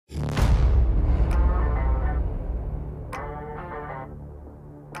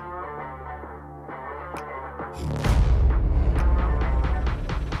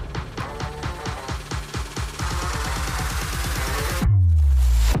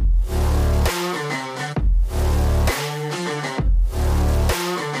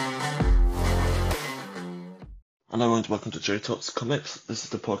and welcome to Joe Talks Comics. This is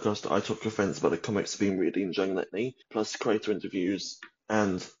the podcast that I talk to friends about the comics I've been reading and enjoying lately, plus creator interviews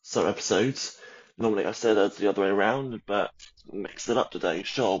and some episodes. Normally I say that's the other way around, but mix it up today.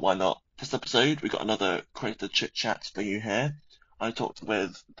 Sure, why not? This episode, we got another creator chit chat for you here. I talked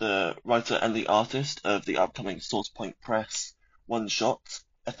with the writer and the artist of the upcoming Source Point Press one-shot,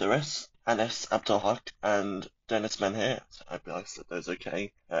 Etheris, Anis Abdulhak, and Dennis Menheere. I hope I said those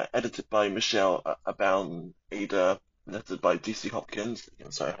okay. Edited by Michelle Aboun Ada, lettered by DC Hopkins.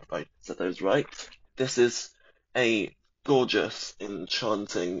 Sorry, I hope I said those right. This is a gorgeous,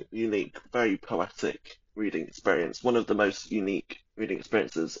 enchanting, unique, very poetic reading experience. One of the most unique reading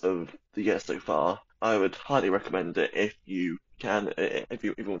experiences of the year so far. I would highly recommend it if you can, if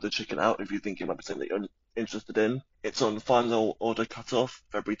you want to check it out, if you think it might be something that you're interested in. It's on final order cutoff,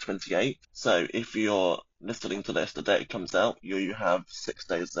 February 28th. So if you're listening to this the day it comes out, you have 6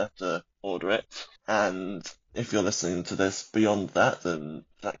 days left to order it. And if you're listening to this beyond that, then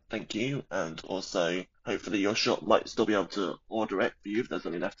thank you. And also, hopefully your shop might still be able to order it for you if there's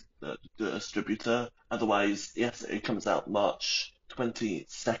only left at the distributor. Otherwise, yes, it comes out March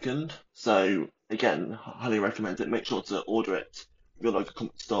 22nd. So again, highly recommend it. Make sure to order it from your local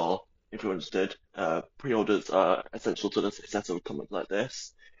comic store if you're interested. Pre-orders are essential to the success of a comic like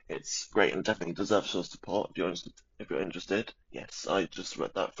this. It's great and definitely deserves your support if you're interested. Yes, I just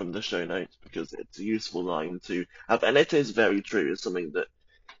read that from the show notes because it's a useful line to have, and it is very true. It's something that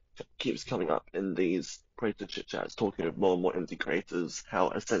keeps coming up in these creator chit chats, talking with more and more indie creators,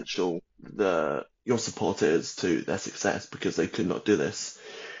 how essential your support is to their success because they could not do this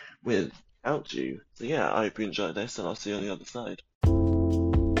without you. So yeah, I hope you enjoy this, and I'll see you on the other side.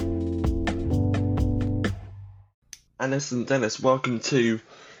 Anis and Dennis, welcome to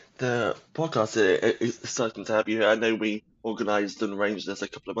the podcast. It's exciting to have you here. I know we organised and arranged this a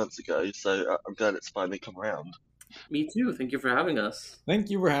couple of months ago, so I'm glad it's finally come around. Me too. Thank you for having us. Thank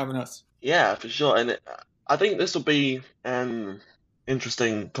you for having us. Yeah, for sure. And I think this will be an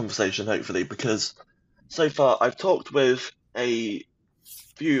interesting conversation, hopefully, because so far I've talked with a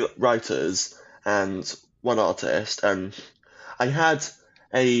few writers and one artist, and I had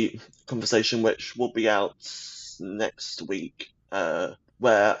a conversation which will be out next week,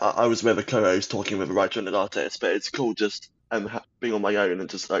 where I was with a co-host talking with a writer and an artist, but it's cool just being on my own and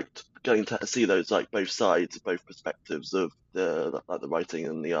just like getting to see those like both sides, both perspectives of the writing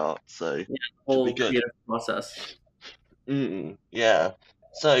and the art. So yeah, the whole creative process. Yeah.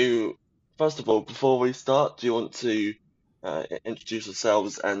 So first of all, before we start, do you want to introduce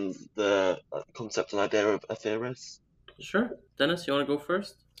yourselves and the concept and idea of Etheris? Sure. Dennis, you want to go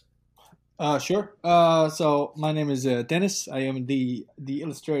first? Sure. So my name is Dennis. I am the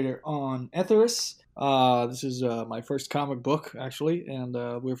illustrator on Etheris. This is my first comic book, actually, and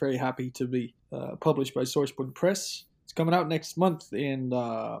we're very happy to be published by SourcePoint Press. It's coming out next month in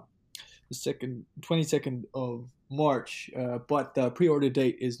the 22nd of March, but the pre-order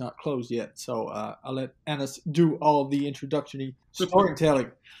date is not closed yet. So I'll let Anis do all the introductory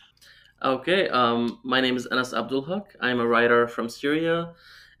storytelling. Okay. My name is Anis Abdulhak. I'm a writer from Syria,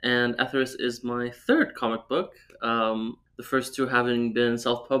 and Etheris is my third comic book. The first two having been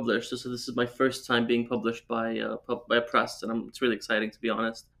self-published, so this is my first time being published by a press, and it's really exciting, to be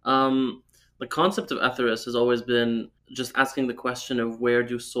honest. The concept of Etheris has always been just asking the question of where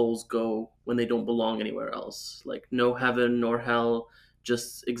do souls go when they don't belong anywhere else, like no heaven nor hell,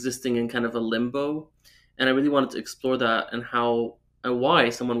 just existing in kind of a limbo. And I really wanted to explore that and how and why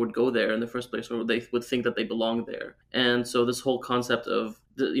someone would go there in the first place, or they would think that they belong there. And so this whole concept of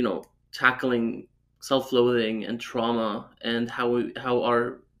tackling self-loathing and trauma and how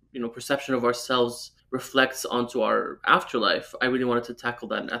our perception of ourselves reflects onto our afterlife, I really wanted to tackle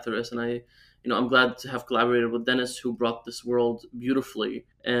that in Etheris, and I'm glad to have collaborated with Dennis, who brought this world beautifully.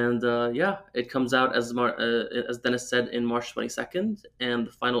 And it comes out as Dennis said in March 22nd, and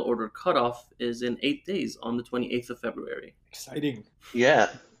the final order cutoff is in 8 days on the 28th of February. Exciting. Yeah.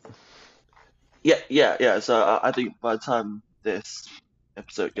 So I think by the time this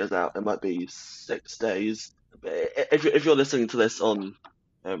episode goes out, it might be 6 days. If you're listening to this on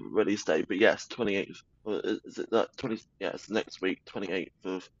release date, but yes, 28th. Is it that 20? Yeah, it's next week, 28th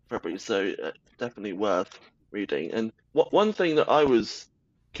of February. So definitely worth reading. And one thing that I was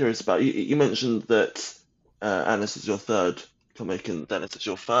curious about, you mentioned that Anis is your third comic and Dennis is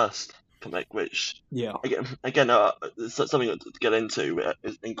your first comic, which again, it's something to get into.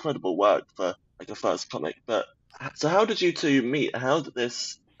 It's incredible work for like a first comic. But so how did you two meet? How did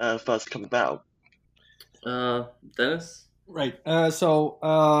this first come about? Dennis? Right.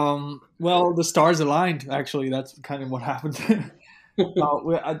 Well, the stars aligned, actually. That's kind of what happened.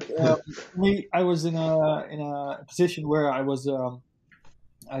 I was in a position where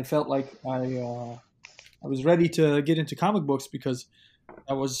I felt like I was ready to get into comic books because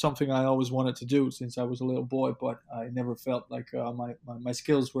that was something I always wanted to do since I was a little boy, but I never felt like my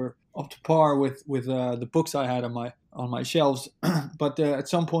skills were up to par with the books I had on my shelves. But at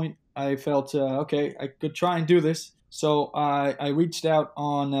some point, I felt okay, I could try and do this. So I reached out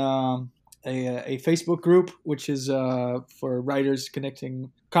on a Facebook group, which is for writers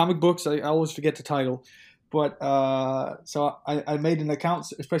connecting comic books. I always forget the title. But so I made an account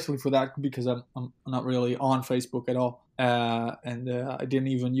especially for that because I'm not really on Facebook at all, and I didn't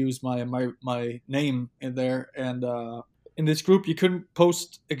even use my name in there. And in this group, you couldn't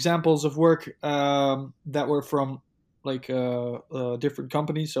post examples of work that were from like different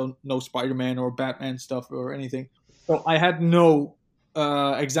companies, so no Spider-Man or Batman stuff or anything. So I had no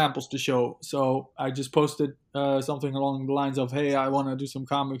examples to show. So I just posted something along the lines of, "Hey, I want to do some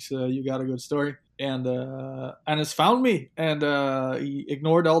comics. You got a good story?" And Anis found me, and he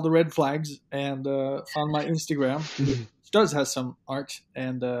ignored all the red flags and found my Instagram, which does have some art.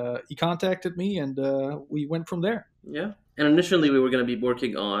 And he contacted me, and we went from there. Yeah. And initially, we were going to be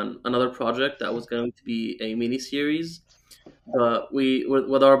working on another project that was going to be a mini series. But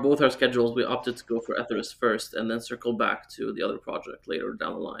with our both our schedules, we opted to go for Etheris first, and then circle back to the other project later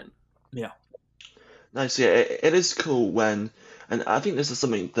down the line. Yeah. Nice, yeah, it is cool when, and I think this is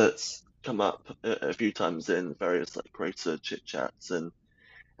something that's come up a few times in various like creator chit chats and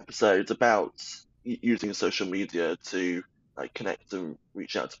episodes about using social media to like connect and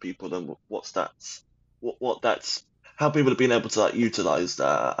reach out to people and what's that's what that's how people have been able to like utilize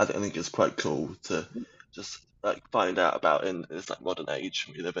that. I think it's quite cool to just like find out about in this like modern age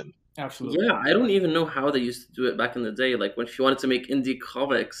we live in. Absolutely. Yeah, I don't even know how they used to do it back in the day. Like, when if you wanted to make indie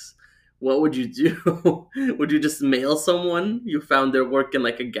comics, what would you do? Would you just mail someone you found their work in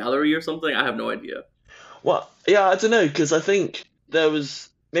like a gallery or something? I have no idea. Well, yeah, I don't know because I think there was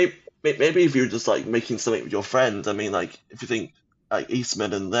maybe if you're just like making something with your friends. I mean, like if you think like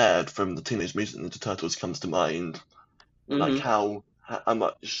Eastman and Laird from the Teenage Mutant Ninja Turtles comes to mind, and like Hmm. how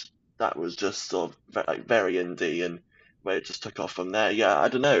much that was just sort of like very indie and where it just took off from there. Yeah, I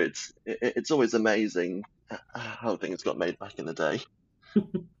don't know. It's always amazing how things got made back in the day.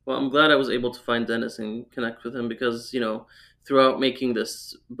 Well, I'm glad I was able to find Dennis and connect with him because throughout making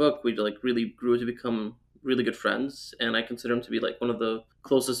this book, we like really grew to become really good friends, and I consider him to be like one of the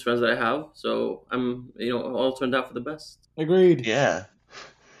closest friends that I have. So all turned out for the best. Agreed. Yeah,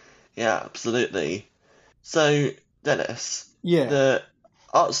 yeah, absolutely. So, Dennis, Yeah. the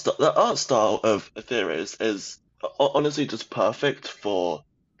the art style of Aetherius is honestly just perfect for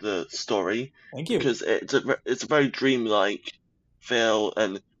the story Thank you. because it's a very dreamlike feel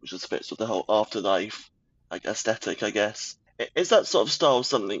and which just fits with the whole afterlife like aesthetic, I guess. Is that sort of style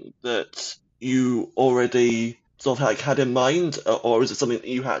something that you already sort of like had in mind, or is it something that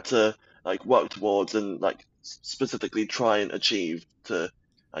you had to like work towards and like specifically try and achieve to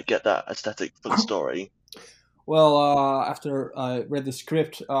like get that aesthetic for the story? Well, after I read the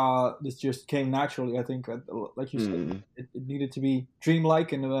script, this just came naturally. I think, like you said, Hmm. it needed to be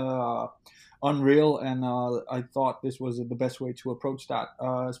dreamlike and unreal, and I thought this was the best way to approach that,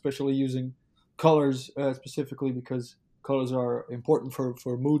 especially using colors specifically because colors are important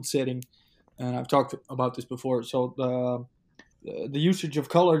for mood setting, and I've talked about this before. So the usage of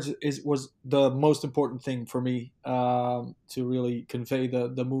colors was the most important thing for me to really convey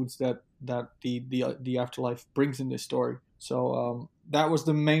the moods that the afterlife brings in this story. So that was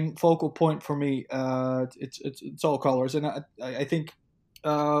the main focal point for me. It's all colors, and I think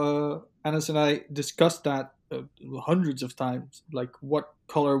Anis and I discussed that hundreds of times. Like, what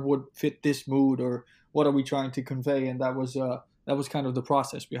color would fit this mood, or what are we trying to convey? And that was kind of the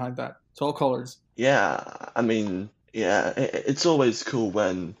process behind that. It's all colors. Yeah, I mean, yeah, it's always cool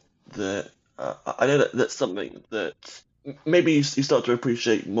when the I know that that's something that maybe you start to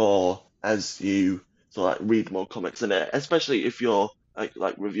appreciate more as you sort of like read more comics in it, especially if you're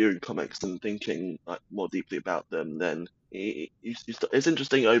like reviewing comics and thinking like more deeply about them. Then it's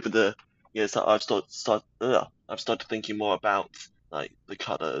interesting over the years that I've started thinking more about like the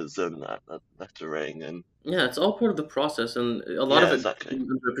colors and that lettering and Yeah, it's all part of the process, and a lot of yeah, it is exactly. Sorry.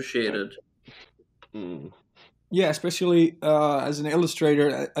 underappreciated. Mm, Yeah, especially as an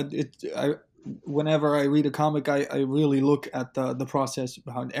illustrator, whenever I read a comic, I really look at the process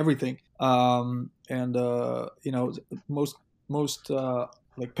behind everything. And most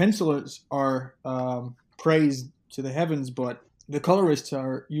like pencilers are praised to the heavens, but the colorists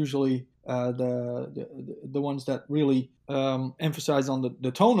are usually the ones that really emphasize on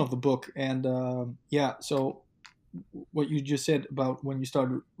the tone of the book. And yeah, so what you just said about when you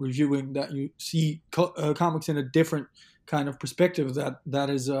started reviewing that you see comics in a different kind of perspective. That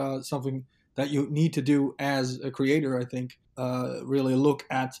is something that you need to do as a creator. I think really look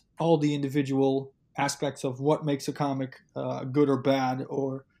at all the individual aspects of what makes a comic good or bad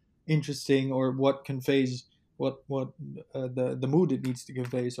or interesting, or what conveys what the mood it needs to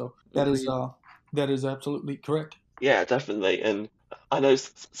convey. So that is absolutely correct. Yeah, definitely. And I know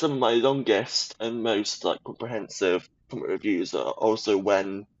some of my longest and most like comprehensive comic reviews are also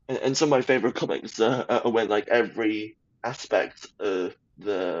when, and some of my favorite comics are when like every aspect of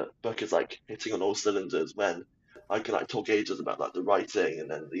the book is like hitting on all cylinders. When I can like talk ages about like the writing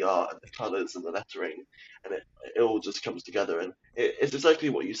and then the art and the colors and the lettering, and it all just comes together. And it's exactly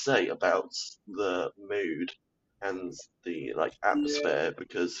what you say about the mood and the like atmosphere,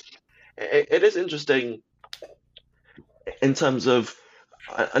 because it is interesting in terms of,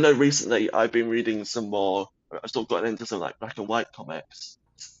 I know recently I've been reading some more. I've sort of gotten into some like black and white comics.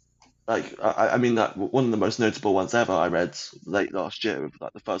 Like I mean that one of the most notable ones ever I read late last year was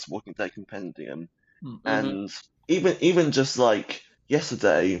like the first Walking Dead compendium, Mm. Mm-hmm. and even just like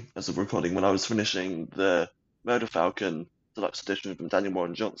yesterday as of recording when I was finishing the Murder Falcon deluxe edition from Daniel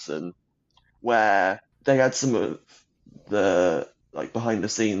Warren Johnson, where they had some of the like behind the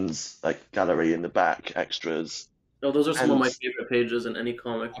scenes like gallery in the back extras. No, those are some of And my favorite pages in any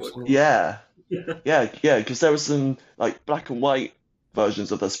comic book. Absolutely. yeah, yeah, because there was some like black and white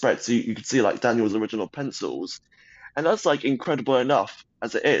versions of the spread, so you could see like Daniel's original pencils, and that's like incredible enough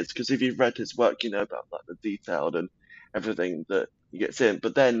as it is. Because if you've read his work, you know about like the detailed and everything that he gets in.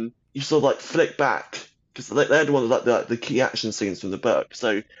 But then you sort of like flick back because they're the ones like the key action scenes from the book. So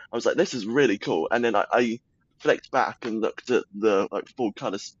I was like, this is really cool. And then I flicked back and looked at the like full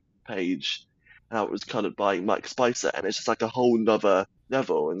color page, how it was colored by Mike Spicer, and it's just like a whole nother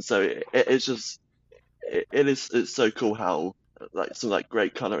level. And so it's just it's so cool how like some like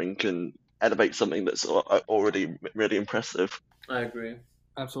great coloring can elevate something that's already really impressive. I agree.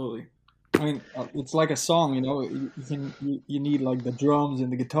 Absolutely. I mean, it's like a song, you know. You need like the drums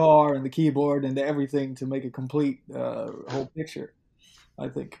and the guitar and the keyboard and the everything to make a complete whole picture. I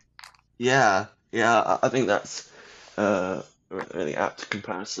think. Yeah, yeah, I think that's a really apt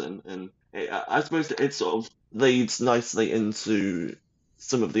comparison, and I suppose it sort of leads nicely into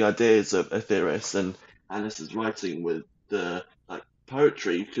some of the ideas of Aetheris and Alice's writing with the like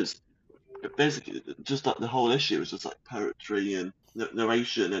poetry, because basically just like the whole issue is just like poetry and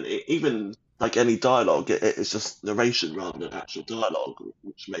narration, and even like any dialogue, it's just narration rather than actual dialogue,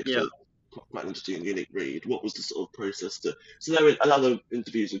 which makes Yeah, it quite an interesting and unique read. What was the sort of process to? So there, in other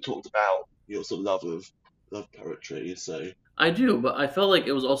interviews, we talked about your sort of love poetry. So I do, but I felt like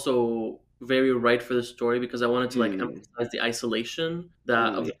it was also very right for the story because I wanted to like mm, emphasize the isolation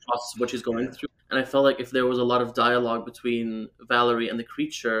that of yeah, the process of what she's going yeah, through. And I felt like if there was a lot of dialogue between Valerie and the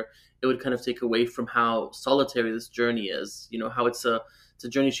creature, it would kind of take away from how solitary this journey is. You know, how it's a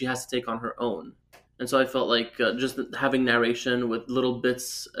journey she has to take on her own. And so I felt like just having narration with little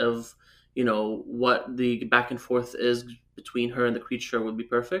bits of what the back and forth is between her and the creature would be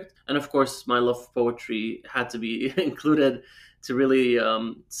perfect. And of course, my love for poetry had to be included to really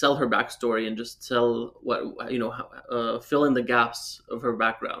sell her backstory and just tell fill in the gaps of her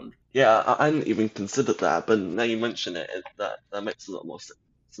background. yeah. I hadn't even considered that, but now you mention it, that makes a lot more sense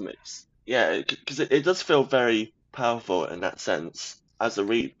to me. Yeah, because it does feel very powerful in that sense as a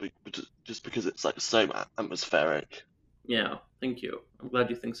read, just because it's like so atmospheric. Yeah, thank you. I'm glad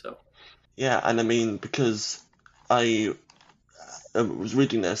you think so. Yeah, and I mean because I was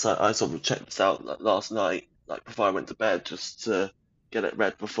reading this, I sort of checked this out like, last night, like before I went to bed, just to get it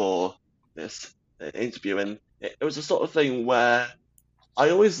read before this interview, and it was the sort of thing where I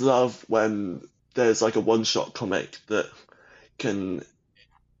always love when there's like a one-shot comic that can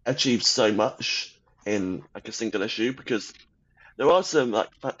achieve so much in like a single issue, because there are some like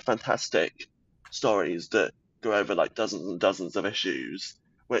fantastic stories that go over like dozens and dozens of issues,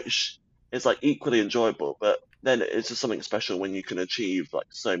 which is like equally enjoyable. But then it's just something special when you can achieve like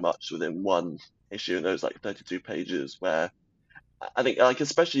so much within one issue in those like 32 pages. Where I think like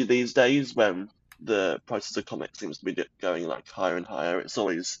especially these days when the prices of comics seems to be going like higher and higher, it's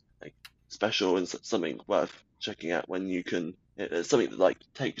always like special and something worth checking out when you can. It's something that like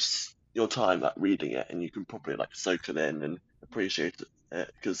takes your time like reading it, and you can probably like soak it in and appreciate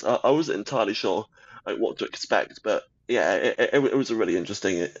it, because I wasn't entirely sure like what to expect, but yeah, it was a really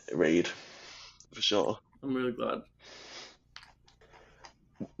interesting read for sure. I'm really glad.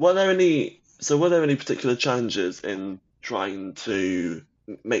 Were there any particular challenges in trying to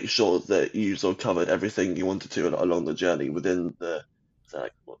make sure that you sort of covered everything you wanted to along the journey within the, say,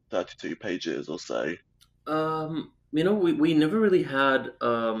 like, what, 32 pages or so? We never really had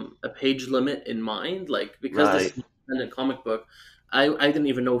a page limit in mind. Like, because this Right, is an independent comic book, I didn't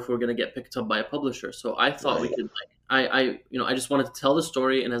even know if we were gonna get picked up by a publisher. So I thought we right. could like I just wanted to tell the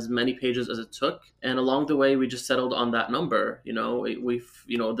story in as many pages as it took, and along the way we just settled on that number. We've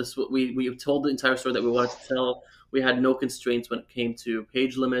this we told the entire story that we wanted to tell. We had no constraints when it came to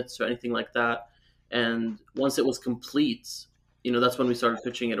page limits or anything like that. And once it was complete, that's when we started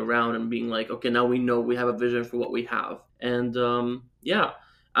pitching it around and being like, okay, now we know we have a vision for what we have. And yeah,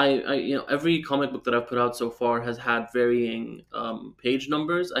 every comic book that I've put out so far has had varying page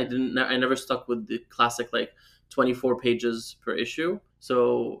numbers. I never stuck with the classic like 24 pages per issue.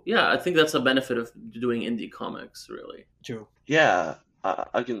 So yeah, I think that's a benefit of doing indie comics, really. True. Yeah,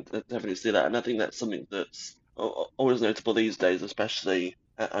 I can definitely see that, and I think that's something that's always notable these days, especially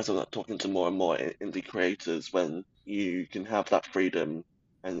as I'm talking to more and more indie creators, when you can have that freedom,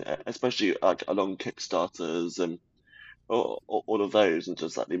 and especially like along Kickstarters and all of those, and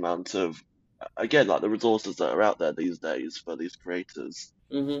just like the amount of, again, like the resources that are out there these days for these creators.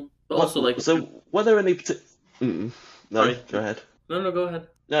 But What, also, like, if you, so were there any particular? No, sorry, go ahead. no, go ahead.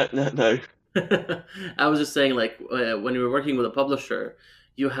 No, no, no. I was just saying, like, when you're working with a publisher,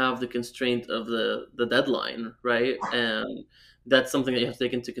 you have the constraint of the deadline, right? And that's something that you have to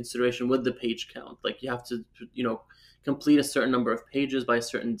take into consideration with the page count. Like, you have to, complete a certain number of pages by a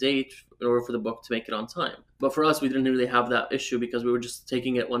certain date in order for the book to make it on time. But for us, we didn't really have that issue because we were just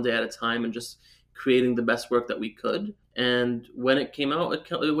taking it one day at a time and just creating the best work that we could. And when it came out,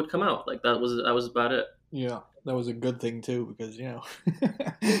 it would come out. Like, that was about it. Yeah, that was a good thing too because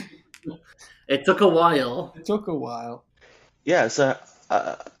It took a while. it took a while. Yeah, so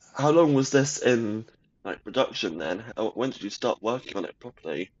how long was this in like production then? When did you start working on it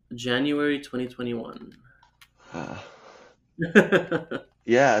properly? January 2021. Uh,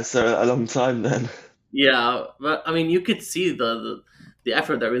 yeah, so a long time then. Yeah, but I mean, you could see the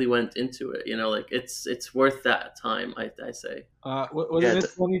effort that really went into it. Like it's worth that time. I say. Wasn't Yeah, it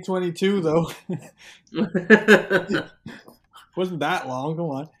 2022 though? What? Wasn't that long? Come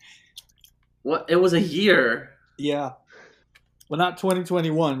on. It was a year. Yeah, well, not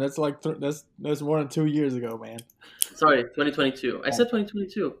 2021. That's like that's more than 2 years ago, man. Sorry, 2022. I said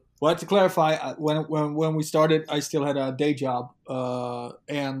 2022. Well, to clarify, when we started, I still had a day job,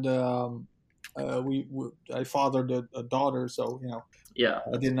 and I fathered a daughter, so Yeah.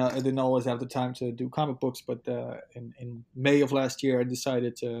 I didn't always have the time to do comic books. But in May of last year, I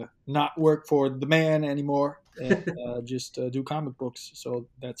decided to not work for the man anymore and just do comic books. So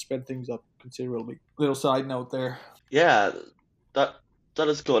that sped things up considerably. Little side note there. yeah, that that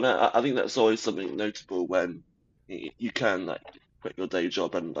is cool. And I think that's always something notable when you can like quit your day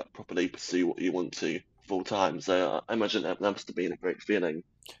job and like properly pursue what you want to full time. So I imagine that must have been a great feeling.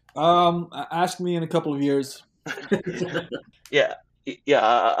 Ask me in a couple of years. Yeah,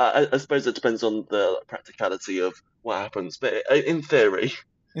 yeah. I suppose it depends on the practicality of what happens, but in theory,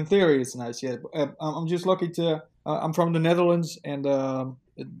 In theory, it's nice. Yeah, I'm just lucky to. I'm from the Netherlands, and there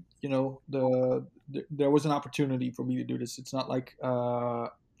was an opportunity for me to do this. It's not like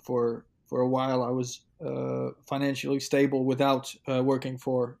for a while I was financially stable without working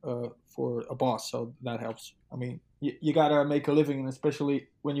for a boss, so that helps. I mean, you gotta make a living, and especially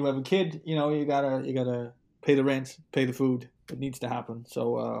when you have a kid, you gotta pay the rent, pay the food. It needs to happen.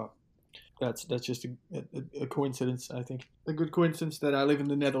 So that's just a coincidence. I think a good coincidence that I live in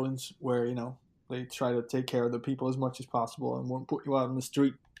the Netherlands, where they try to take care of the people as much as possible and won't put you out on the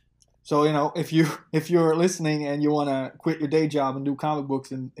street. So if you're listening and you want to quit your day job and do comic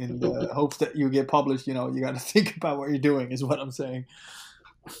books in the hopes that you get published, you got to think about what you're doing. Is what I'm saying.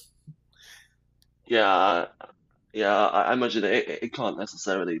 yeah, yeah. I imagine it can't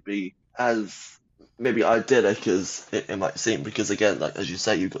necessarily be as maybe idyllic as it might seem, because again, like as you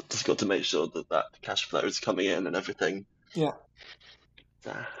say, you've just got to make sure that that cash flow is coming in and everything. Yeah.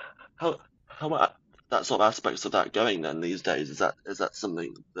 Uh, How are that sort of aspects of that going then these days? Is that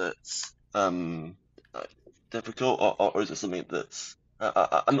something that's like, difficult, or is it something that's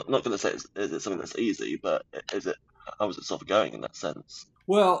I'm not going to say is it something that's easy, but is it how is it sort of going in that sense?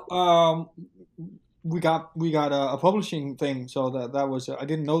 Well, we got a publishing thing, so that was I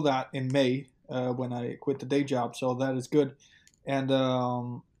didn't know that in May when I quit the day job, so that is good.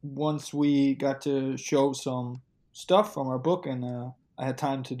 And once we got to show some stuff from our book, and I had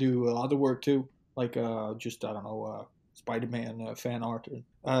time to do other work too, like just I don't know Spider-Man fan art.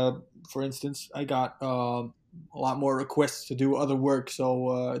 For instance, I got a lot more requests to do other work,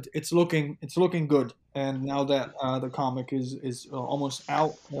 so it's looking good. And now that the comic is almost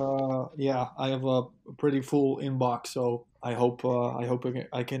out, yeah, I have a pretty full inbox. So I hope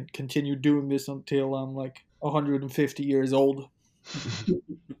I can continue doing this until I'm like 150 years old.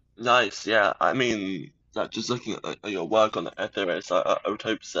 Nice, yeah. I mean, like just looking at your work on Ethereum, I would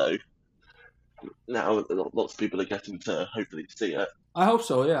hope so. Now lots of people are getting to hopefully see it. I hope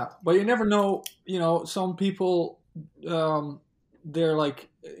so, yeah. But you never know. You know, some people, um, they're like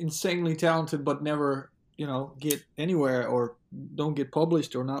insanely talented, but never, get anywhere or don't get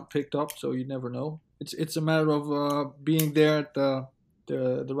published or not picked up. So you never know. It's a matter of being there at the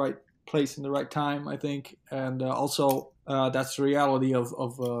right place in the right time, I think, and also that's the reality of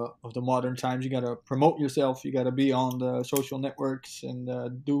the modern times. You gotta promote yourself. You gotta be on the social networks and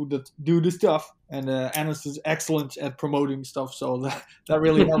do the stuff. And Anis is excellent at promoting stuff, so that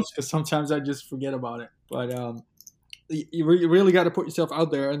really helps because sometimes I just forget about it. But you really got to put yourself out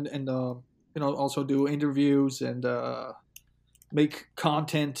there and also do interviews and make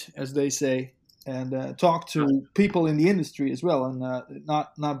content, as they say, and talk to people in the industry as well, and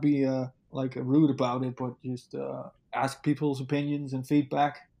not be like rude about it, but just ask people's opinions and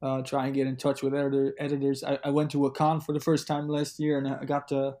feedback. Try and get in touch with editors. I went to a con for the first time last year, and I got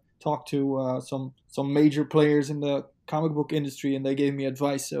to talk to some major players in the comic book industry, and they gave me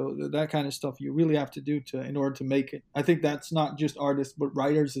advice. So that kind of stuff you really have to do in order to make it. I think that's not just artists but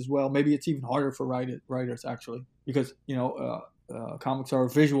writers as well. Maybe it's even harder for writers actually, because comics are a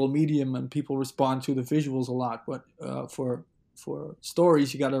visual medium and people respond to the visuals a lot. But for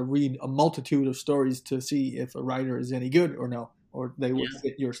stories, you got to read a multitude of stories to see if a writer is any good or no, or they would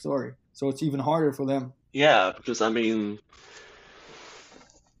fit your story. So it's even harder for them. Yeah, because I mean,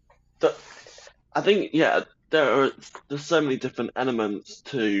 I think there's so many different elements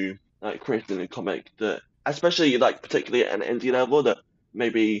to like creating a comic that, especially like particularly at an indie level, that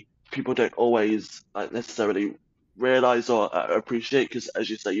maybe people don't always like necessarily realize or appreciate. Because as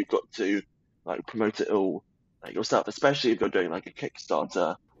you say, you've got to like promote it all like yourself, especially if you're doing like a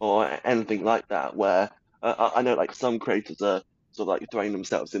Kickstarter or anything like that, where I know like some creators are sort of like throwing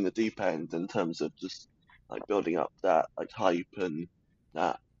themselves in the deep end in terms of just like building up that like hype and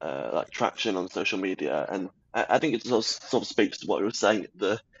that like traction on social media. And I think it sort of speaks to what you were saying at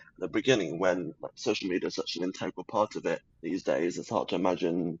the beginning, when like social media is such an integral part of it these days. It's hard to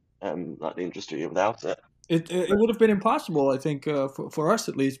imagine like the industry without it. It would have been impossible, I think, for us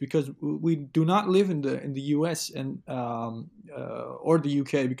at least, because we do not live in the U.S. and or the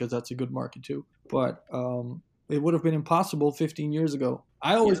U.K. because that's a good market too. But it would have been impossible 15 years ago.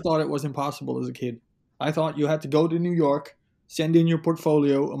 I always thought it was impossible as a kid. I thought you had to go to New York, send in your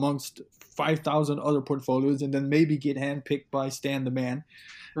portfolio amongst 5,000 other portfolios, and then maybe get handpicked by Stan the Man.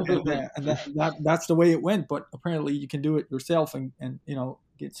 And that's the way it went. But apparently, you can do it yourself and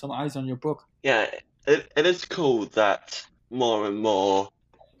get some eyes on your book. Yeah, it is cool that more and more.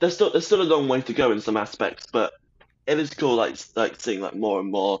 There's still a long way to go in some aspects, but it is cool like seeing like more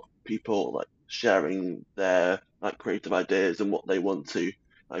and more people like sharing their like creative ideas and what they want to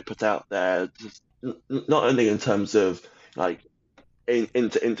like put out there. Just not only in terms of like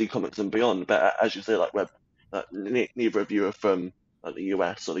into indie comics and beyond, but as you say, like web. Neither of you are from like the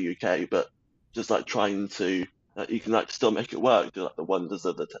US or the UK, but just like trying to you can like still make it work, do like the wonders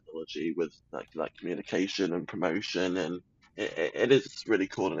of the technology with like communication and promotion, and it is really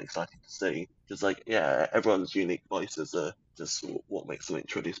cool and exciting to see. Just like everyone's unique voices are just what makes something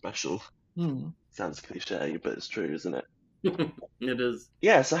truly special. Sounds cliche, but it's true, isn't it? It is.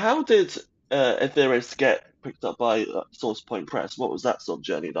 Yeah. So how did Ethereum get picked up by Source Point Press? What was that sort of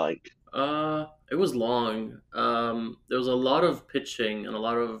journey like? It was long. There was a lot of pitching and a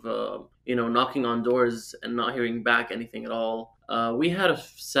lot of knocking on doors and not hearing back anything at all. We had a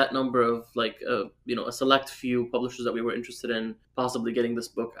set number of a select few publishers that we were interested in possibly getting this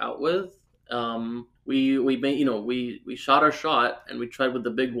book out with. We made we shot our shot and we tried with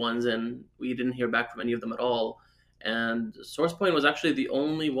the big ones and we didn't hear back from any of them at all. And SourcePoint was actually the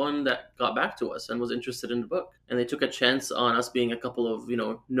only one that got back to us and was interested in the book. And they took a chance on us being a couple of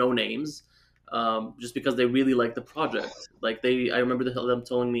no names, just because they really liked the project. I remember them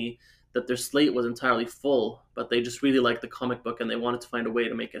telling me that their slate was entirely full, but they just really liked the comic book and they wanted to find a way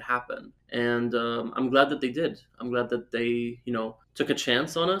to make it happen. And I'm glad that they did. I'm glad that they took a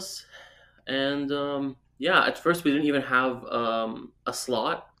chance on us. And at first we didn't even have a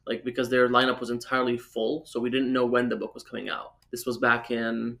slot, because their lineup was entirely full, so we didn't know when the book was coming out. This was back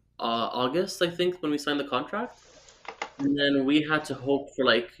in August, I think, when we signed the contract. And then we had to hope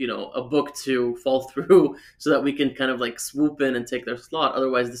for a book to fall through so that we can kind of swoop in and take their slot.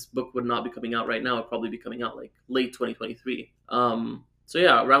 Otherwise, this book would not be coming out right now. It'd probably be coming out late 2023.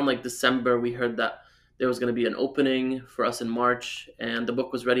 Around December, we heard that there was going to be an opening for us in March, and the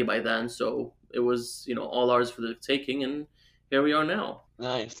book was ready by then. So it was all ours for the taking, and here we are now.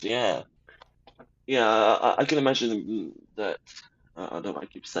 Nice, yeah. Yeah, I can imagine that. I don't know why I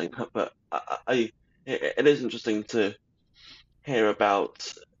keep saying that, but it is interesting to hear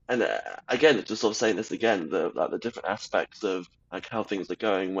about, and again, just sort of saying this again, the different aspects of like how things are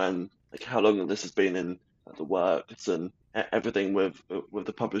going when, like how long this has been in the works and everything with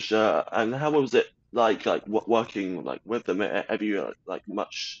the publisher, and how was it like working like with them? Have you like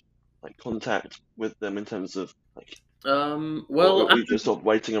much like contact with them in terms of like, or Well, were you just sort of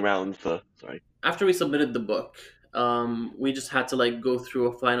waiting around for? Sorry. after we submitted the book, we just had to like go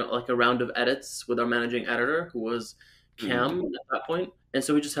through a round of edits with our managing editor, who was Hmm. Cam at that point. And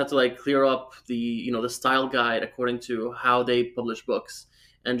so we just had to like clear up the style guide according to how they publish books,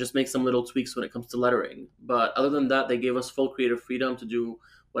 and just make some little tweaks when it comes to lettering. But other than that, they gave us full creative freedom to do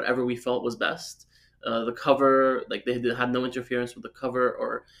whatever we felt was best. The cover, like they had no interference with the cover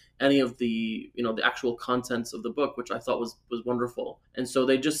or any of the actual contents of the book, which I thought was wonderful. And so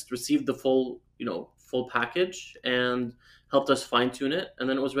they just received the full package and helped us fine tune it, and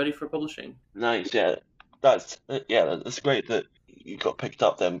then it was ready for publishing. Nice, yeah. That's great that you got picked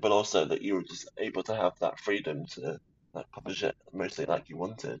up then, but also that you were just able to have that freedom to like publish it mostly like you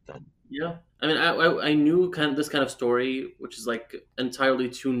wanted then. Yeah, I mean, I knew this kind of story, which is like entirely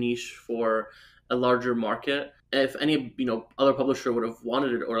too niche for a larger market. If any other publisher would have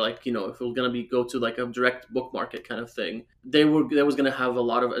wanted it, or like if it was gonna go to like a direct book market kind of thing, they was gonna have a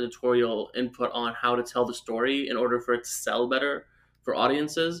lot of editorial input on how to tell the story in order for it to sell better for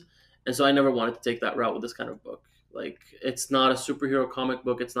audiences. And so I never wanted to take that route with this kind of book. Like, it's not a superhero comic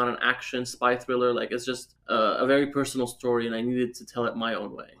book. It's not an action spy thriller. Like, it's just a very personal story, and I needed to tell it my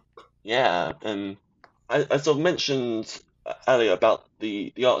own way. Yeah, and I sort of mentioned earlier about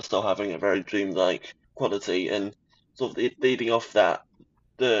the art style having a very dreamlike quality, and sort of leading off that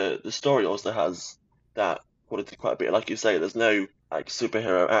the story also has that quality quite a bit. Like you say, there's no like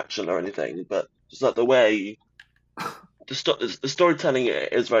superhero action or anything, but just like the way the storytelling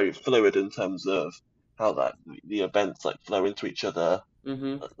is very fluid in terms of how that the events like flow into each other,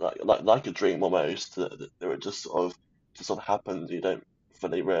 Mm-hmm. like a dream almost. That it just sort of happens. You don't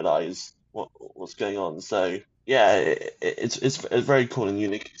fully realize what's going on. So yeah, it's a very cool and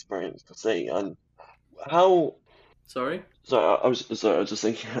unique experience to see. And how Sorry. I was just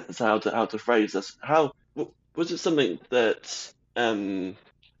thinking how to phrase this. Was it something that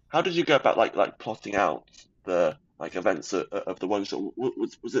how did you go about like plotting out the like events of the one shot?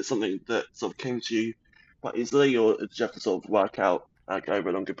 Was it something that sort of came to you quite easily, or did you have to sort of work out like over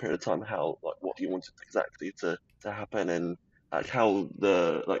a longer period of time how like what you wanted exactly to happen, and like how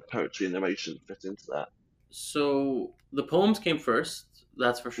the like poetry and narration fit into that? So the poems came first,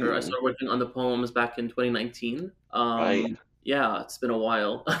 that's for sure. I Mm, started working on the poems back in 2019. right. Yeah, it's been a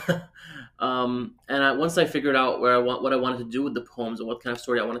while. And once I figured out what I wanted to do with the poems and what kind of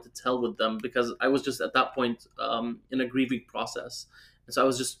story I wanted to tell with them, because I was just at that point in a grieving process. And so I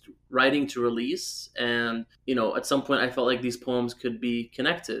was just writing to release, and at some point I felt like these poems could be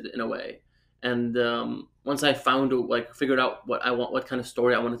connected in a way. And once I figured out what kind of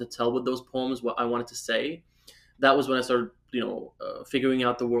story I wanted to tell with those poems, what I wanted to say, that was when I started, figuring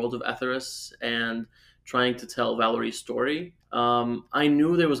out the world of Etheris and trying to tell Valerie's story. I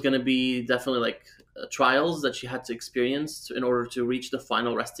knew there was going to be definitely like trials that she had to experience in order to reach the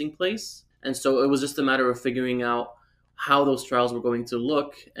final resting place. And so it was just a matter of figuring out how those trials were going to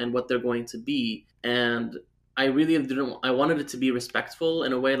look and what they're going to be. And I really didn't, I wanted it to be respectful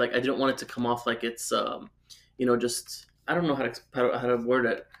in a way. Like, I didn't want it to come off like it's, just, I don't know how to word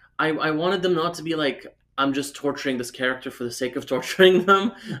it. I wanted them not to be like, I'm just torturing this character for the sake of torturing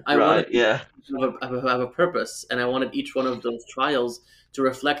them. I wanted Right, yeah. to have a purpose, and I wanted each one of those trials to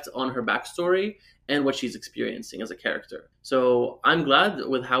reflect on her backstory and what she's experiencing as a character. So I'm glad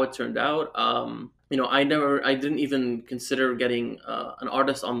with how it turned out. I didn't even consider getting an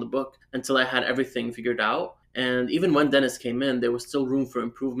artist on the book until I had everything figured out. And even when Dennis came in, there was still room for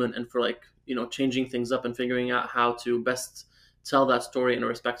improvement and for like changing things up and figuring out how to best tell that story in a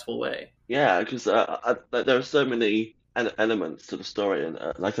respectful way. Yeah, because like, there are so many elements to the story, and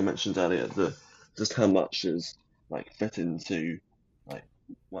like I mentioned earlier, just how much is like fit into like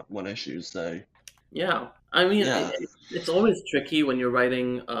one issue. So Yeah, I mean, yeah, it's always tricky when you're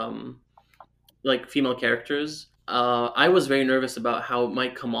writing like female characters. I was very nervous about how it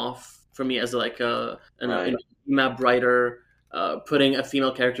might come off for me as like an right. map writer, putting a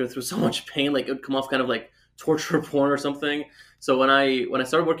female character through so much pain. Like, it would come off kind of like torture porn or something. So when I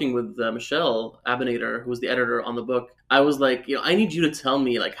started working with Michelle Abinator, who was the editor on the book, I was like, I need you to tell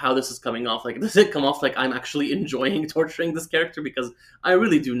me like how this is coming off. Like, does it come off like I'm actually enjoying torturing this character? Because I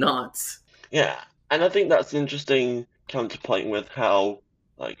really do not. Yeah, and I think that's an interesting counterpoint with how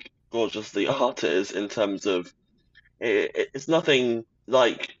like gorgeous the art is in terms of it's nothing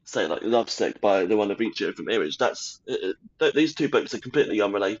like say like Lovesick by the one of Avicii from Image. These two books are completely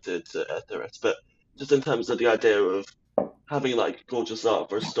unrelated to Etheris, but just in terms of the idea of having like gorgeous art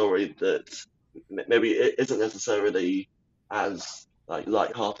for a story that maybe it isn't necessarily as like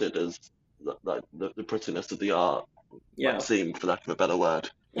light-hearted as like the prettiness of the art might Yeah, seem, for lack of a better word.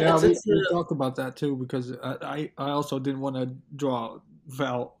 yeah. Yeah, It's we, it's we talked about that too because I also didn't want to draw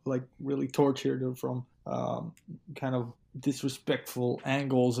Val like really tortured her from kind of disrespectful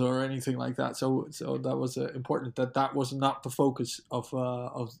angles or anything like that. So that was important that that was not the focus of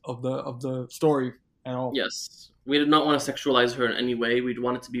the story at all. Yes, we did not want to sexualize her in any way. We'd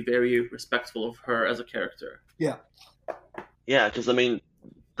want it to be very respectful of her as a character. Yeah. Yeah, because I mean,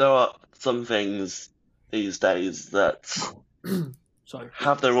 there are some things these days that Sorry.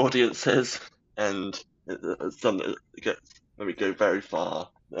 have their audiences, and some that maybe go very far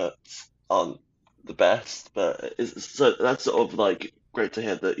that aren't the best. But so that's sort of like great to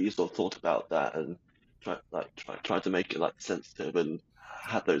hear that you sort of thought about that and try to make it like sensitive and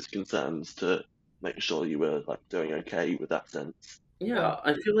had those concerns to make sure you were like doing okay with that sense. Yeah,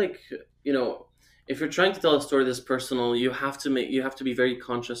 I feel like, you know, if you're trying to tell a story this personal, you have to be very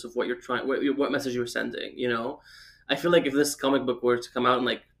conscious of what you're trying, what message you're sending. You know, I feel like if this comic book were to come out in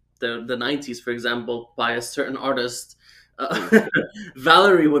like the '90s, for example, by a certain artist,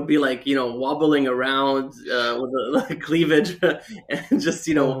 Valerie would be like, wobbling around with a like, cleavage and just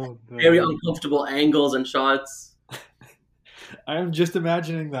Oh, very no. uncomfortable angles and shots I am just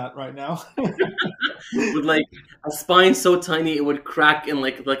imagining that right now. with like a spine so tiny it would crack in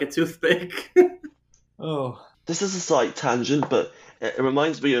like a toothpick. Oh, This is a slight tangent, but it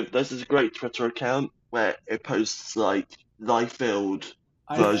reminds me of there's this great Twitter account where it posts like life-filled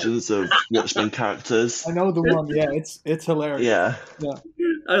I versions of Watchmen characters. I know the one. Yeah, it's hilarious. Yeah. Yeah.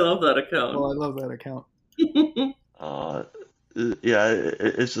 I love that Oh, account. I love that account. Uh, yeah,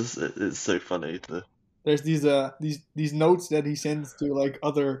 it's just it's so funny to. There's these notes that he sends to like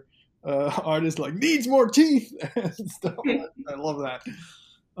other artists, like needs more teeth and stuff. I love that.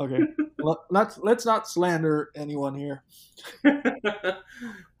 Okay, let's not slander anyone here.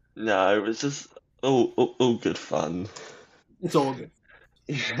 No, it's just all good fun. It's all good.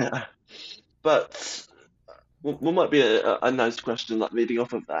 Yeah, but what might be a nice question, like leading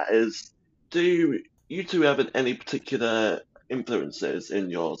off of that, is do you two have any particular influences in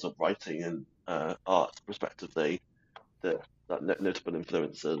your sort of writing and art, respectively, that notable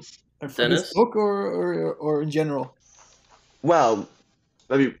influences? For this Dennis? book or in general. Well,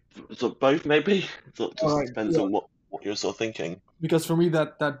 maybe sort of both, maybe. Sort of All just right. depends Yeah. on what you're sort of thinking. Because for me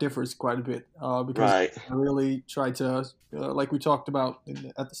that differs quite a bit because Right. I really try to like we talked about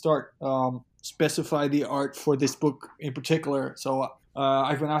at the start specify the art for this book in particular. So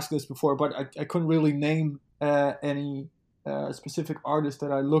I've been asked this before, but I couldn't really name any specific artist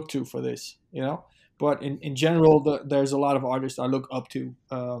that I look to for this, But in general, there's a lot of artists I look up to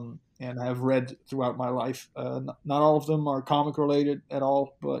and have read throughout my life. Not all of them are comic related at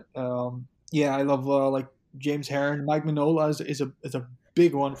all, but yeah, I love like James Herron, Mike Mignola is a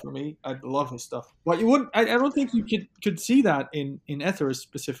big one for me. I love his stuff. But you wouldn't. I don't think you could see that in Etheris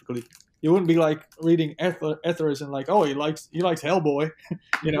specifically. You wouldn't be like reading Etheris and like, oh, he likes Hellboy,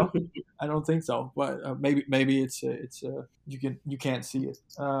 I don't think so. But maybe it's you can't see it.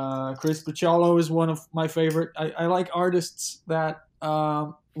 Chris Bachalo is one of my favorite. I like artists that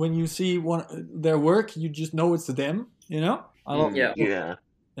when you see their work, you just know it's them. I love. Yeah. Yeah.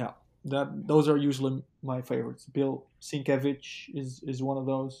 Yeah, those are usually my favorites. Bill Sienkiewicz is one of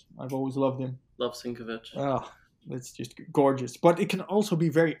those. I've always loved him. Love Sinkovich. Oh, it's just gorgeous, but it can also be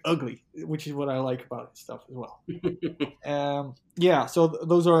very ugly, which is what I like about his stuff as well. Yeah, so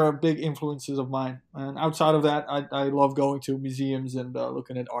those are big influences of mine. And outside of that, I love going to museums and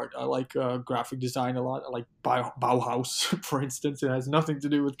looking at art. I like graphic design a lot. I like Bauhaus, for instance. It has nothing to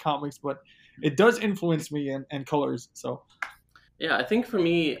do with comics, but it does influence me and colors. So Yeah, I think for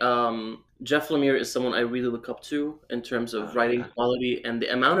me, Jeff Lemire is someone I really look up to in terms of writing quality and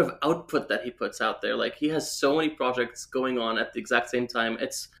the amount of output that he puts out there. Like he has so many projects going on at the exact same time.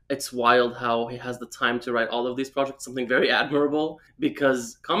 It's wild how he has the time to write all of these projects. Something very admirable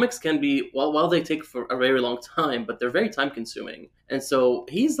because comics can be while they take for a very long time, but they're very time consuming. And so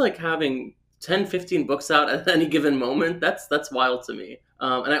he's like having 10, 15 books out at any given moment. That's wild to me.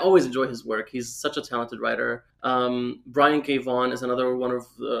 And I always enjoy his work. He's such a talented writer. Brian K. Vaughan is another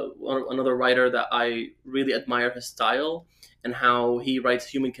writer that I really admire his style and how he writes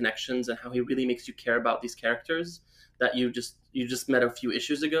human connections and how he really makes you care about these characters that you just met a few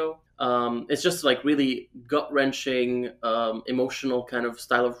issues ago. It's just like really gut wrenching, emotional kind of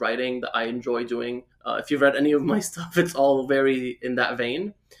style of writing that I enjoy doing. If you've read any of my stuff, it's all very in that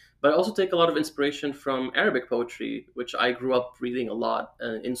vein. But I also take a lot of inspiration from Arabic poetry, which I grew up reading a lot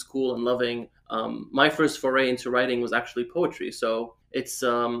in school and loving. My first foray into writing was actually poetry, so it's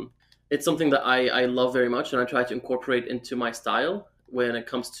something that I love very much, and I try to incorporate into my style when it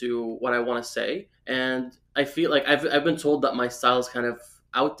comes to what I want to say. And I feel like I've been told that my style is kind of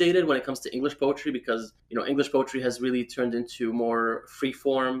outdated when it comes to English poetry because English poetry has really turned into more free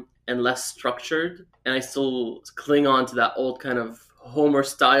form and less structured, and I still cling on to that old kind of Homer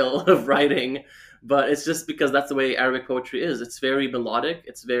style of writing. But it's just because that's the way Arabic poetry is. It's very melodic.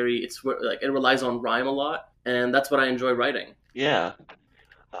 It's like it relies on rhyme a lot, and that's what I enjoy writing. Yeah.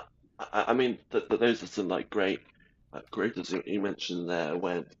 I mean, those are some like great creators you mentioned there,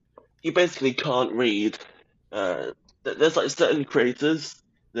 when you basically can't read. There's like certain creators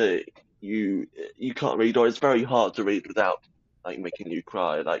that you can't read, or it's very hard to read without like making you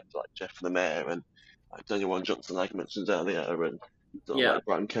cry, like Jeff Lemire and like Daniel Warren Johnson, like I mentioned earlier, and sort of Yeah. like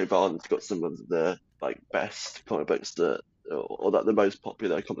Brian K. Vaughan's got some of the like best comic books that, or like the most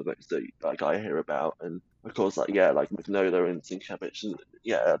popular comic books that like I hear about, and of course like like Mignola and Sienkiewicz, and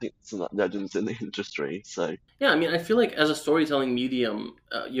I think some like legends in the industry. So Yeah, I mean, I feel like as a storytelling medium,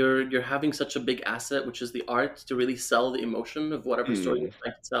 you're having such a big asset, which is the art to really sell the emotion of whatever story hmm, you're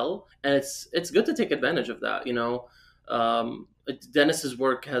trying to tell, and it's good to take advantage of that. Dennis's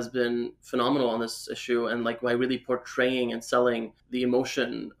work has been phenomenal on this issue, and like by really portraying and selling the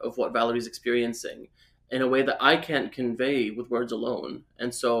emotion of what Valerie's experiencing in a way that I can't convey with words alone.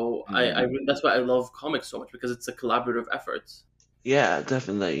 And so hmm. that's why I love comics so much, because it's a collaborative effort. Yeah,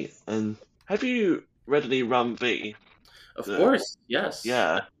 definitely. And have you read any Ram V? Of The course, yes.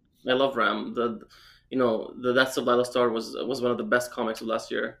 Yeah, I love Ram. The That's of Lila Star was one of the best comics of last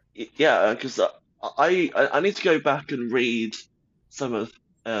year. yeah, because I need to go back and read some of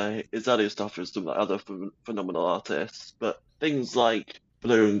his earlier stuff with some like other phenomenal artists, but things like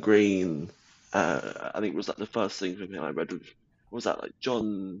Blue and Green, I think was like the first thing from him I read. Was that like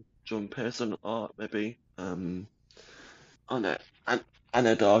John Pearson art maybe? On it, and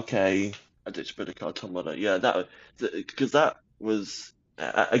Anna Darke, a Ditch Bit of Cartomoda. Yeah, that because that was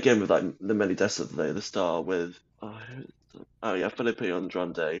again with like the many deaths of the star with oh yeah, Felipe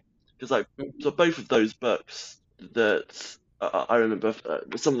Andrade. Because like so both of those books that I remember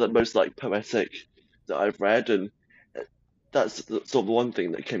were some of the most like poetic that I've read, and that's sort of one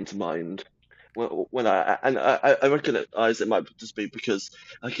thing that came to mind when I recognize it might just be because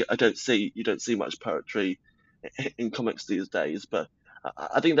I don't see you don't see much poetry in comics these days, but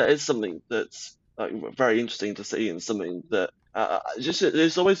I think that is something that's like very interesting to see, and something that just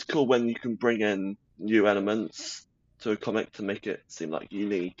it's always cool when you can bring in new elements to a comic to make it seem like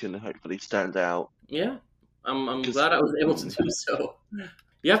unique and hopefully stand out. Yeah, I'm Because glad I was able to do so.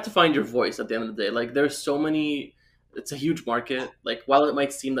 You have to find your voice at the end of the day. Like there's so many. It's a huge market. Like while it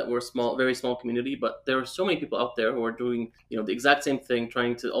might seem that we're a small, very small community, but there are so many people out there who are doing the exact same thing,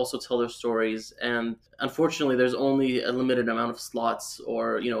 trying to also tell their stories. And unfortunately, there's only a limited amount of slots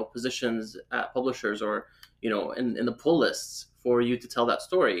or positions at publishers or in the pull lists for you to tell that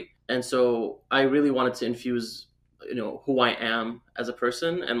story. And so I really wanted to infuse who I am as a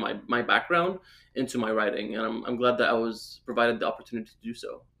person and my background into my writing, and I'm glad that I was provided the opportunity to do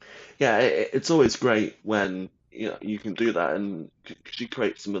so. yeah, it's always great when you can do that, and you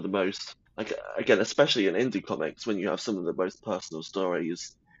create some of the most like again, especially in indie comics, when you have some of the most personal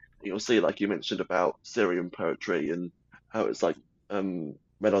stories. You'll see, like you mentioned about Syrian poetry and how it's like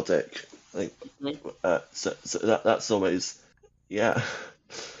melodic. I think Mhm. so that's always yeah.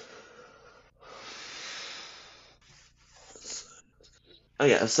 Oh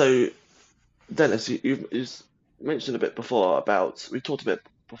yeah, so Dennis, you mentioned a bit before about we talked a bit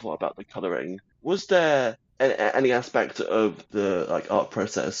before about the coloring. Was there any aspect of the like art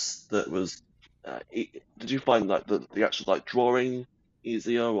process that was did you find like the actual like drawing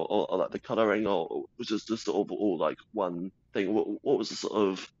easier, or like the coloring, or was it just sort of all like one thing? What was the sort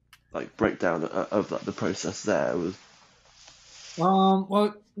of like breakdown of like the process there? Was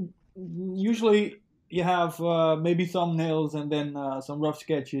Well, usually you have maybe thumbnails and then some rough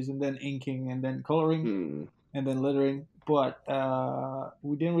sketches and then inking and then coloring hmm, and then lettering. But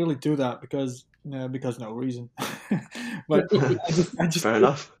we didn't really do that because no reason. But I just I just fair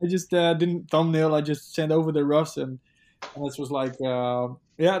enough. I just didn't thumbnail. I just sent over the roughs and this was like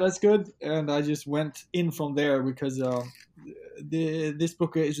yeah, that's good. And I just went in from there because this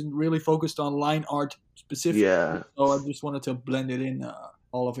book isn't really focused on line art specifically. Yeah, So I just wanted to blend it in.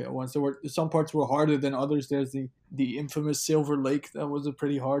 all of it at once. There were some parts were harder than others. There's the infamous Silver Lake. That was a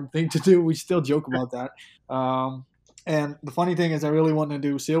pretty hard thing to do. We still joke about that. And the funny thing is, I really want to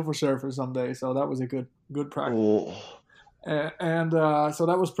do Silver Surfer someday. So that was a good practice. Oh, So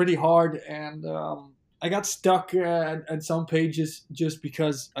that was pretty hard. And I got stuck at some pages just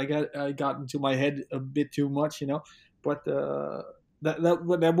because I got into my head a bit too much, But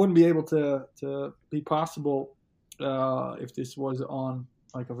that wouldn't be able to be possible if this was on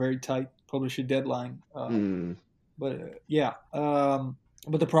like a very tight publisher deadline. But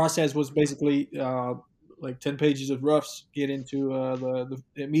but the process was basically like 10 pages of roughs, get into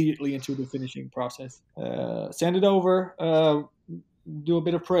immediately into the finishing process, send it over, do a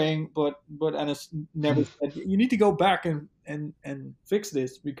bit of praying, but Anna never said, you need to go back and fix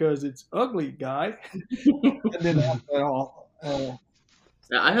this because it's ugly, guy. And then at all.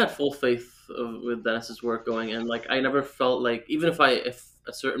 Yeah, I had full faith with Dennis's work going, and like I never felt like even if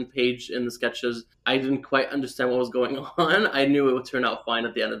a certain page in the sketches I didn't quite understand what was going on, I knew it would turn out fine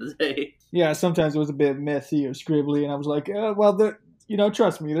at the end of the day. Yeah, sometimes it was a bit messy or scribbly, and I was like, well,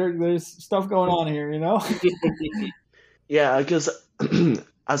 trust me, there's stuff going on here, yeah, because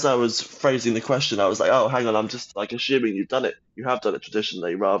as I was phrasing the question, I was like, oh, hang on, I'm just like assuming you have done it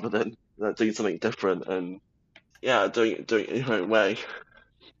traditionally rather than doing something different and doing it your own way.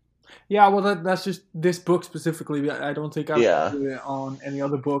 Yeah, well, that's just this book specifically. I don't think I've do it on any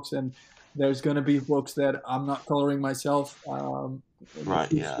other books, and there's going to be books that I'm not coloring myself.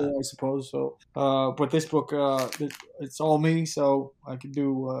 Right, yeah. I suppose so. But this book, it's all me, so I can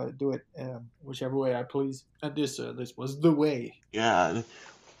do it whichever way I please. And this was the way. Yeah.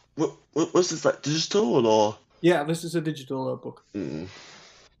 Was this like digital or? Yeah, this is a digital book.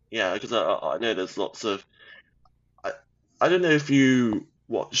 Yeah, because I know there's lots of. I don't know if you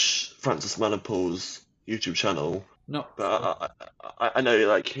watch Francis Manipold's YouTube channel. No. But I know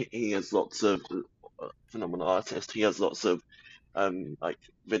like he has lots of phenomenal artist. He has lots of like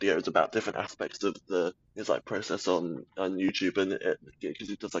videos about different aspects of his like process on YouTube, and because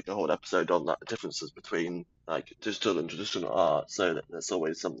he does like a whole episode on like the differences between like digital and traditional art. So there's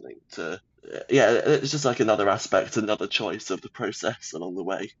always something to it's just like another aspect, another choice of the process along the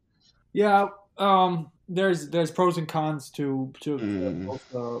way. Yeah, there's pros and cons to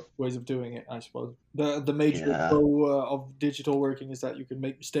both ways of doing it, I suppose. The major pro of digital working is that you can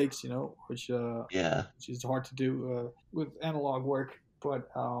make mistakes, which is hard to do with analog work. But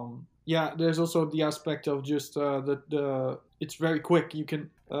there's also the aspect of just it's very quick. You can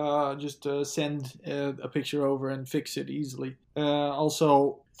just send a picture over and fix it easily.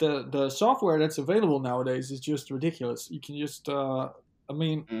 Also, the software that's available nowadays is just ridiculous. You can just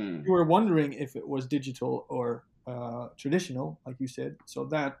you were wondering if it was digital or traditional, like you said. So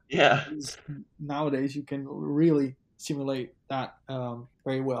that is, nowadays you can really simulate that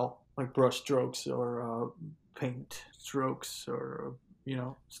very well, like brush strokes or paint strokes or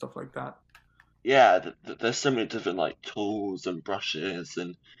stuff like that. Yeah, there's so many different like tools and brushes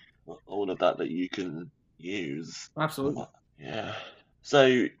and all of that you can use. Absolutely. Yeah.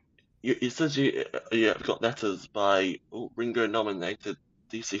 So. You said you got letters by Ringo nominated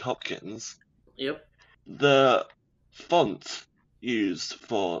DC Hopkins. Yep. The font used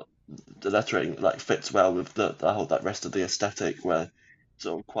for the lettering like fits well with the whole that rest of the aesthetic, where it's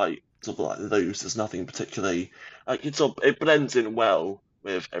sort of like loose. There's nothing particularly like it blends in well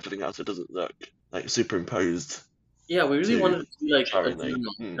with everything else. It doesn't look like superimposed. Yeah, we really wanted to be like a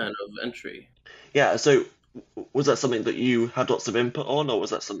kind of entry. Yeah, so. Was that something that you had lots of input on, or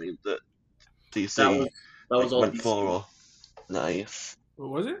was that something that DC that was all went DC. for? Or... Nice. What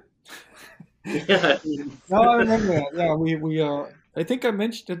was it? Yeah. No, I remember that. Yeah, we I think I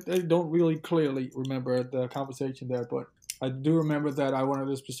mentioned it. I don't really clearly remember the conversation there, but I do remember that I wanted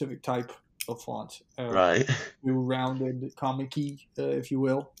a specific type of font. Right. Rounded, comic-y, if you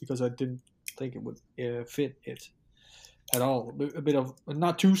will, because I didn't think it would fit it at all. A bit of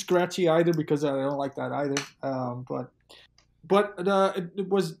not too scratchy either, because I don't like that either. But it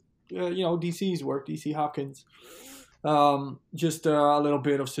was DC's work, DC Hopkins. Just a little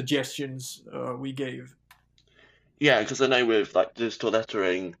bit of suggestions we gave. Yeah, because I know with like digital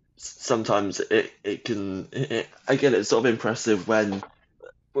lettering, sometimes it can again it's sort of impressive when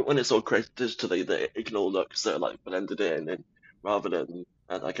it's all created digitally that it can all look so like blended in, and rather than.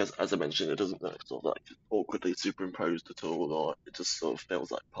 And I guess, as I mentioned, it doesn't look sort of like awkwardly superimposed at all, or it just sort of feels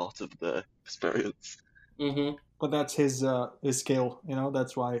like part of the experience. Mm-hmm. But that's his skill,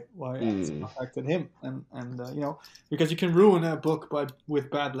 That's why I contacted him, and because you can ruin a book with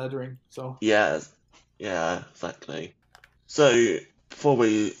bad lettering. So yeah, exactly. So before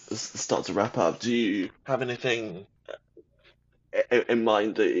we start to wrap up, do you have anything in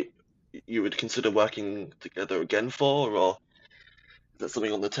mind that you would consider working together again for, or is that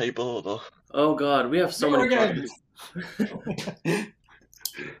something on the table? Or Oh God, we have so Never many again. projects.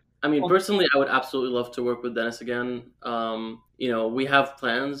 I mean, personally, I would absolutely love to work with Dennis again. We have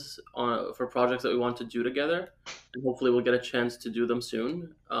plans for projects that we want to do together, and hopefully, we'll get a chance to do them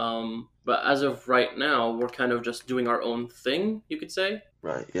soon. But as of right now, we're kind of just doing our own thing, you could say.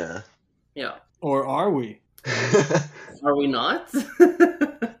 right, yeah. Yeah. Or are we? Are we not?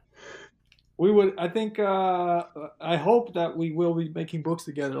 We would. I think. I hope that we will be making books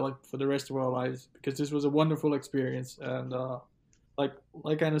together, like for the rest of our lives, because this was a wonderful experience. And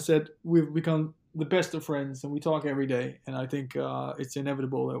like Anna said, we've become the best of friends, and we talk every day. And I think it's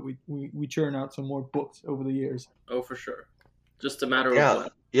inevitable that we churn out some more books over the years. Oh, for sure. Just a matter of Yeah, when.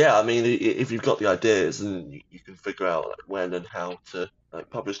 yeah. I mean, if you've got the ideas and you can figure out like when and how to like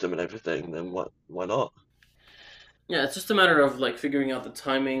publish them and everything, then why not? Yeah, it's just a matter of like figuring out the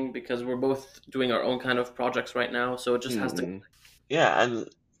timing because we're both doing our own kind of projects right now, so it just has to. Yeah, and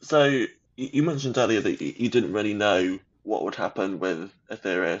so you mentioned earlier that you didn't really know what would happen with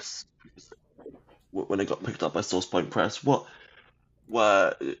Aetherius when it got picked up by SourcePoint Press.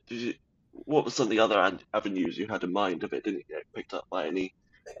 Were did you, what were some of the other avenues you had in mind if it didn't get picked up by any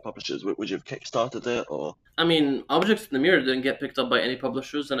publishers? Would you have kickstarted it or? I mean, Objects in the Mirror didn't get picked up by any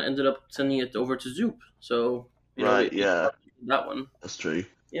publishers, and I ended up sending it over to Zoop. So Right, we yeah, that one. that's true.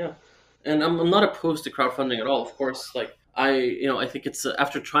 Yeah, and I'm not opposed to crowdfunding at all. Of course, like I think it's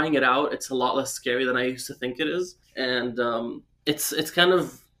after trying it out, it's a lot less scary than I used to think it is, and it's kind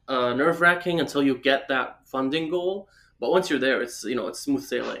of nerve wracking until you get that funding goal. But once you're there, it's smooth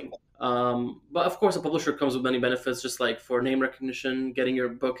sailing. But of course, a publisher comes with many benefits, just like for name recognition, getting your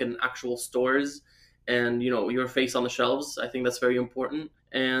book in actual stores, and your face on the shelves. I think that's very important.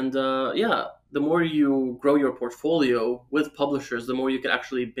 And yeah, the more you grow your portfolio with publishers, the more you can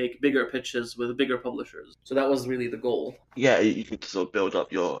actually make bigger pitches with bigger publishers. So that was really the goal. Yeah, you can sort of build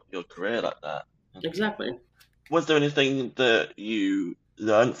up your career like that. Exactly. Was there anything that you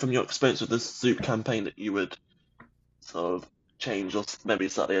learned from your experience with this Zoop campaign that you would sort of change or maybe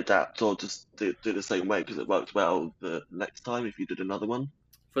slightly adapt or just do the same way because it worked well the next time if you did another one?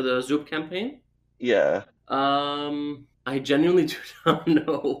 For the Zoop campaign? Yeah. I genuinely do not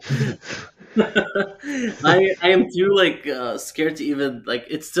know. I am too scared to even like.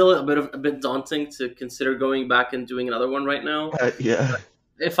 It's still a bit daunting to consider going back and doing another one right now. Yeah.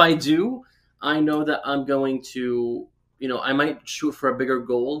 If I do, I know that I'm going to, I might shoot for a bigger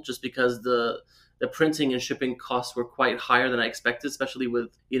goal just because the printing and shipping costs were quite higher than I expected, especially with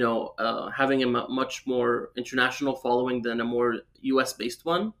having a much more international following than a more U.S. based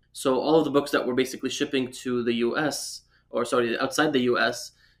one. So all of the books that were basically shipping to the U.S. or sorry outside the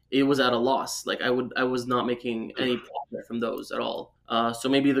U.S. it was at a loss. Like I was not making any profit from those at all. So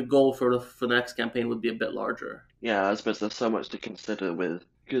maybe the goal for the next campaign would be a bit larger. Yeah, I suppose there's so much to consider with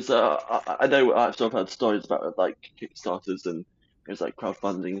because I know I've sort of heard stories about like Kickstarters and there's like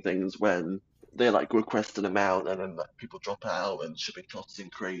crowdfunding things when they like request an amount and then like people drop out and shipping costs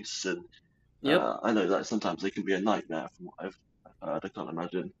increase and Yep. I know that sometimes they can be a nightmare from what I've heard. I can't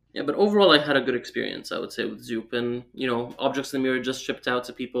imagine. Yeah, but overall, I had a good experience, I would say, with Zoop. And, Objects in the Mirror just shipped out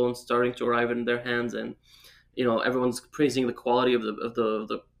to people and starting to arrive in their hands. And, everyone's praising the quality of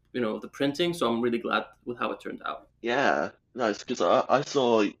the printing. So I'm really glad with how it turned out. Yeah, nice because I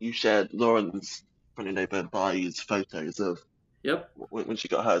saw you shared Lauren's friendly neighbor Bai's photos of Yep. when she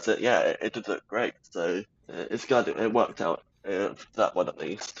got hers. Yeah, it did look great. So it's glad it worked out for that one at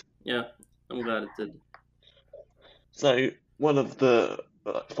least. Yeah, I'm glad it did. So one of the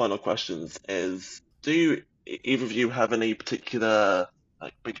final questions is: do either of you have any particular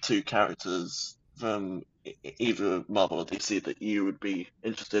like big two characters from either Marvel or DC that you would be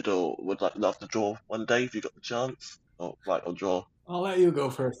interested or would like love to draw one day if you got the chance, or write or draw? I'll let you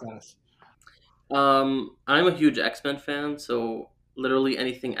go first, Dennis. I'm a huge X-Men fan, so literally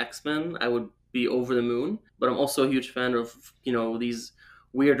anything X-Men, I would be over the moon. But I'm also a huge fan of, these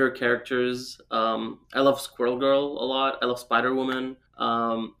weirder characters. I love Squirrel Girl a lot. I love Spider-Woman.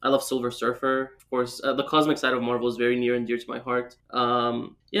 I love Silver Surfer. Of course, the cosmic side of Marvel is very near and dear to my heart.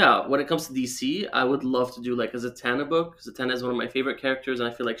 Yeah, when it comes to DC, I would love to do like a Zatanna book. Zatanna is one of my favorite characters, and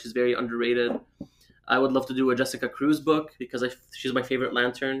I feel like she's very underrated. I would love to do a Jessica Cruz book because she's my favorite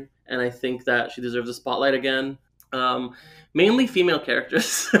Lantern, and I think that she deserves a spotlight again. Mainly female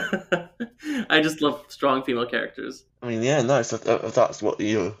characters. I just love strong female characters. I mean, yeah, nice. If that's what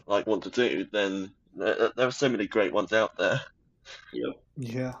you like want to do, then there are so many great ones out there. Yep.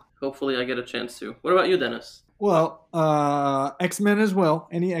 Yeah. Hopefully, I get a chance to. What about you, Dennis? Well, X-Men as well.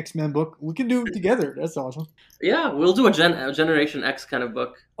 Any X-Men book we can do together. That's awesome. Yeah, we'll do a Generation X kind of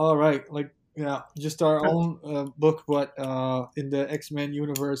book. All right, like yeah, just our own book, but in the X-Men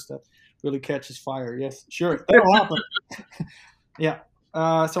universe that really catches fire. Yes, sure, that'll happen. Yeah.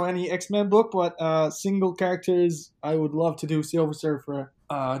 So any X-Men book, but single characters, I would love to do Silver Surfer.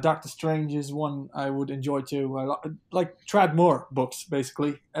 Doctor Strange is one I would enjoy too. Like Trad Moore books,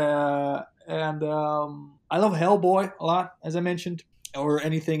 basically. And I love Hellboy a lot, as I mentioned, or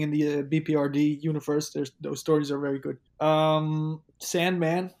anything in the BPRD universe. Those stories are very good.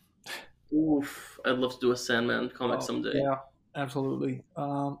 Sandman. Oof, I'd love to do a Sandman comic Oh, someday. yeah, absolutely.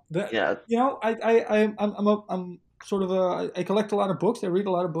 Yeah, I'm sort of I collect a lot of books. I read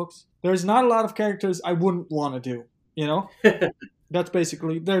a lot of books. There's not a lot of characters I wouldn't want to do. You know, that's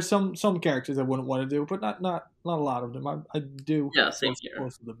basically there's some characters I wouldn't want to do, but not a lot of them. I do. Yeah, same here.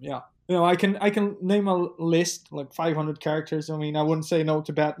 Most of them. Yeah. You know, I can name a list like 500 characters. I mean, I wouldn't say no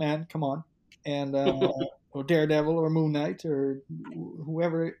to Batman. Come on, and or Daredevil or Moon Knight or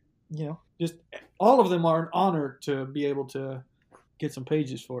whoever. You know, just all of them are an honor to be able to get some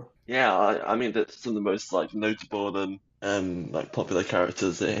pages for. yeah. I mean, that's some of the most like notable and like popular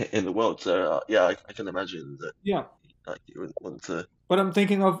characters in the world. So yeah, I can imagine that Yeah, like you would want to. but I'm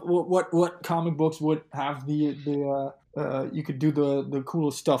thinking of what comic books would have the you could do the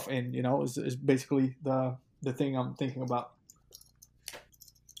coolest stuff in. You know, is basically the thing I'm thinking about.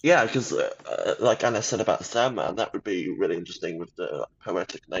 Yeah, because like Anna said about Sandman, that would be really interesting with the like,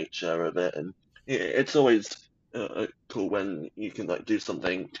 poetic nature of it, and it's always cool when you can like do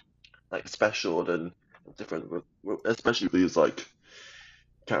something like special and different, especially with these like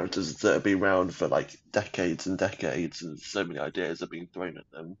characters that have been around for like decades and decades, and so many ideas have been thrown at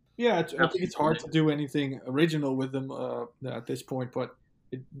them. Yeah, I think it's hard to do anything original with them at this point, but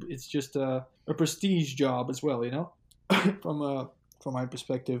it's just a prestige job as well, you know, from my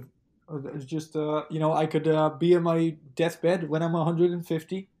perspective. It's just you know, I could be in my deathbed when I'm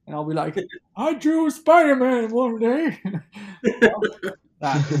 150, and I'll be like, I drew Spider-Man one day.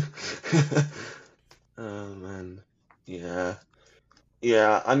 Ah, Oh man, yeah,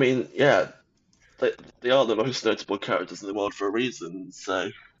 yeah. I mean, yeah, they are the most notable characters in the world for a reason, so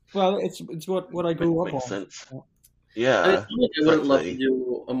well, it's what I grew up makes on. sense. I Yeah, feel like I wouldn't love to exactly.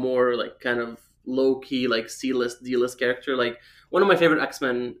 do a more like kind of low key like C-list D-list character. Like one of my favorite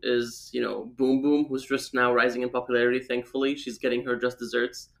X-Men is Boom Boom, who's just now rising in popularity. Thankfully, she's getting her just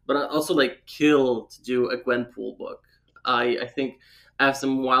desserts. But I also like kill to do a Gwenpool book. I think I have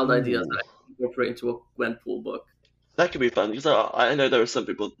some wild ideas Ooh. that I can incorporate into a Gwenpool book. That could be fun because I know there are some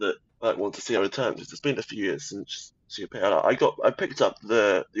people that like want to see her return because it's been a few years since she appeared. I picked up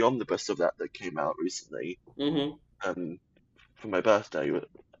the omnibus of that came out recently Hmm. um for my birthday a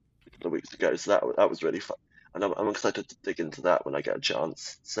couple of weeks ago, so that was really fun, and I'm excited to dig into that when I get a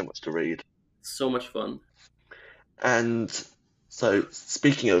chance. So much to read. So much fun. And so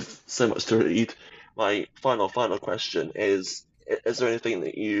speaking of so much to read, my final question is there anything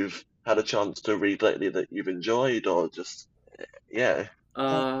that you've had a chance to read lately that you've enjoyed or just yeah. Uh,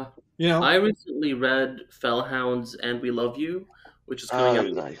 Uh, you know, I recently read Fellhounds and We Love You, which is coming Oh,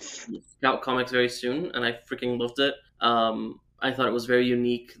 out nice. in Scout Comics very soon, and I freaking loved it. I thought it was very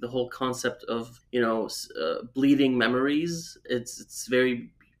unique. The whole concept of bleeding memories. It's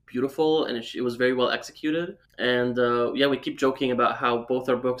very beautiful, and it was very well executed. And yeah, we keep joking about how both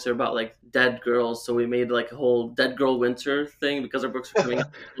our books are about like dead girls, so we made like a whole dead girl winter thing because our books are coming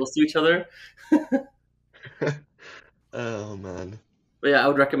out close to each other. Oh man. But yeah, I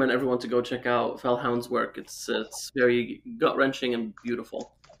would recommend everyone to go check out Fellhound's work. It's very gut wrenching and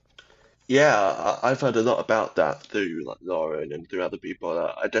beautiful. Yeah, I've heard a lot about that through like Lauren and through other people.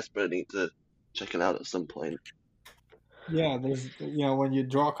 I desperately need to check it out at some point. yeah, there's when you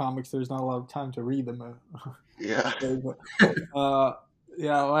draw comics, there's not a lot of time to read them. Yeah. But,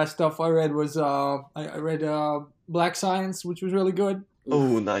 yeah, last stuff I read was I read Black Science, which was really good.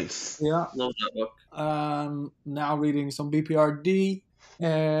 Oh, Oof, nice. Yeah. love that book. Now reading some BPRD,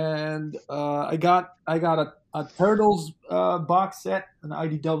 and I got a Turtles box set, an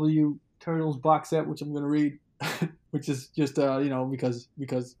IDW Turtles box set, which I'm gonna read, which is just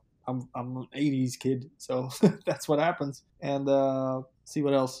because I'm an '80s kid, so that's what happens. And see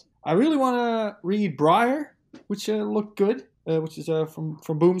what else. I really want to read Briar, which looked good, which is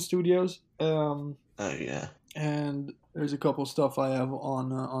from Boom Studios. Oh yeah. And there's a couple stuff I have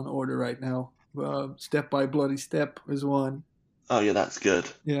on order right now. Step by Bloody Step is one. Oh yeah, that's good.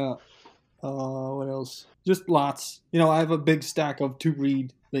 Yeah. What else? Just lots. I have a big stack of to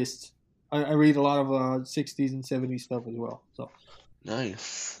read lists. I read a lot of 60s and 70s stuff as well. So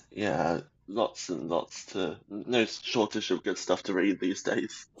Nice. Yeah. lots and lots to no shortage of good stuff to read these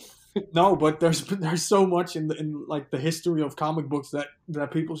days. No, but there's so much in like the history of comic books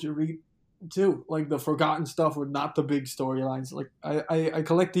that people should read too. Like the forgotten stuff with not the big storylines. Like I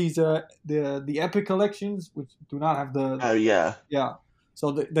collect these the epic collections, which do not have the Oh yeah. yeah.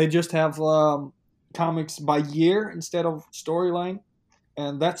 So they just have comics by year instead of storyline,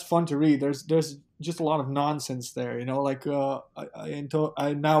 and that's fun to read. There's just a lot of nonsense there, you know. Like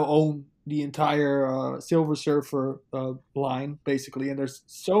I now own the entire Silver Surfer line basically, and there's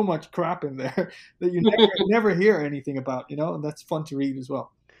so much crap in there that you never hear anything about, you know, and that's fun to read as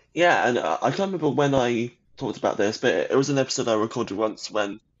well. Yeah, and I can't remember when I talked about this, but it was an episode I recorded once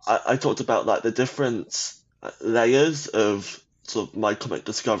when I talked about like the different layers of sort of my comic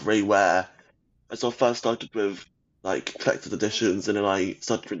discovery, where I sort of first started with like collected editions, and then I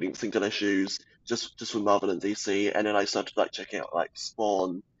started reading single issues just from Marvel and DC, and then I started like checking out like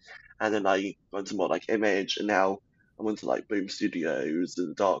Spawn, and then I went to more like Image, and now I'm into like Boom Studios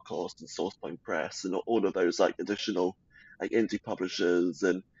and Dark Horse and Sourcepoint Press and all of those like additional like indie publishers.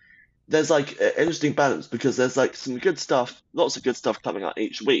 And there's like an interesting balance because there's like some good stuff, lots of good stuff coming out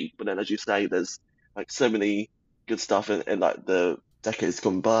each week, but then as you say, there's like so many good stuff in like the decades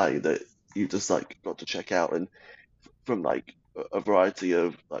gone by that you just like got to check out, and from like a variety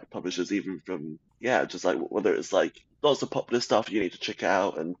of like publishers, even from just like whether it's like lots of popular stuff you need to check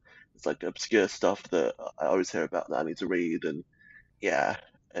out, and it's like obscure stuff that I always hear about that I need to read, and yeah,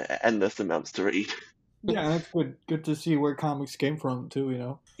 endless amounts to read. Yeah, that's good to see where comics came from too, you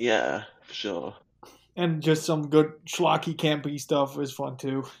know. Yeah, for sure. And just some good schlocky campy stuff is fun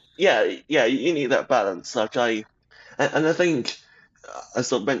too. Yeah, you need that balance. Like and I think I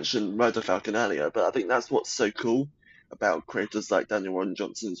sort of mentioned Murder Falcon earlier, but I think that's what's so cool about creators like Daniel Ron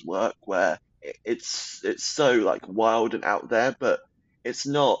Johnson's work, where it's so like wild and out there, but it's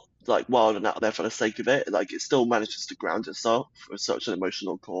not like wild and out there for the sake of it. Like it still manages to ground itself with such an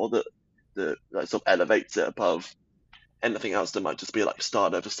emotional core that like sort of elevates it above anything else that might just be like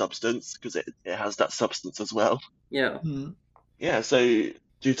start over substance, because it has that substance as well. Yeah. Mm. Yeah, so do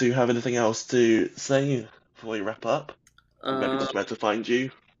you two have anything else to say before we wrap up? Maybe just where to find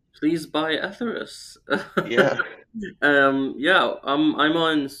you? Please buy Etheris. Yeah. I'm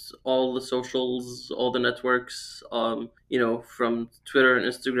on all the socials, all the networks, from Twitter and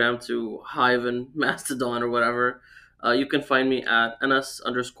Instagram to Hive and Mastodon or whatever. You can find me at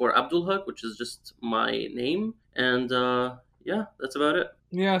ns_Abdulhak, which is just my name. And that's about it.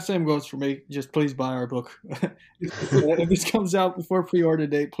 Yeah, same goes for me. Just please buy our book. If this comes out before pre-order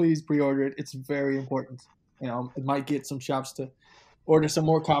date, please pre-order it. It's very important. You know, it might get some shops to order some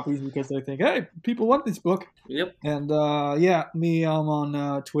more copies because they think, hey, people want this book. Yep. And I'm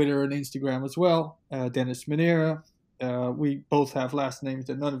on Twitter and Instagram as well. Dennis Menheere. We both have last names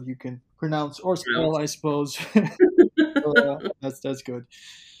that none of you can pronounce or spell, I suppose. So, that's good.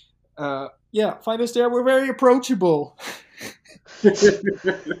 Find us there. We're very approachable.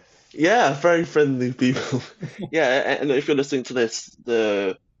 Yeah, very friendly people. Yeah, and if you're listening to this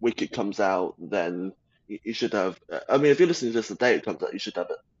the week it comes out, then you should have. I mean, if you're listening to this the day it comes out, you should have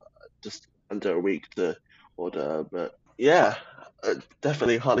it just under a week to order. But yeah,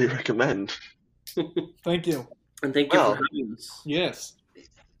 definitely highly recommend. Thank you. And thank you for having us. Yes.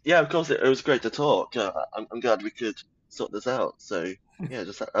 Yeah, of course, it was great to talk. I'm glad we could sort this out. So yeah,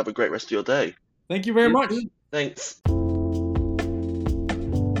 just have a great rest of your day. Thank you very much. Thanks.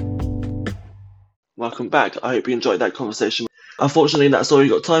 Welcome back. I hope you enjoyed that conversation. Unfortunately, that's all we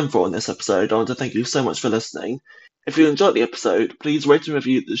got time for on this episode. I want to thank you so much for listening. If you enjoyed the episode, please rate and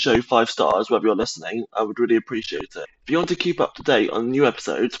review the show 5 stars wherever you're listening. I would really appreciate it. If you want to keep up to date on new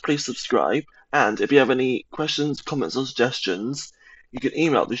episodes, please subscribe. And if you have any questions, comments, or suggestions, you can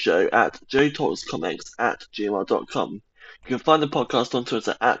email the show at joetalkscomics@gmail.com. You can find the podcast on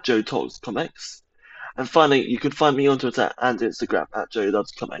Twitter at joetalkscomics. And finally, you can find me on Twitter and Instagram at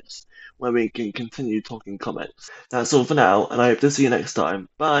joelovescomics, where we can continue talking comics. That's all for now, and I hope to see you next time.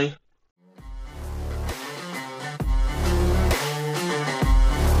 Bye!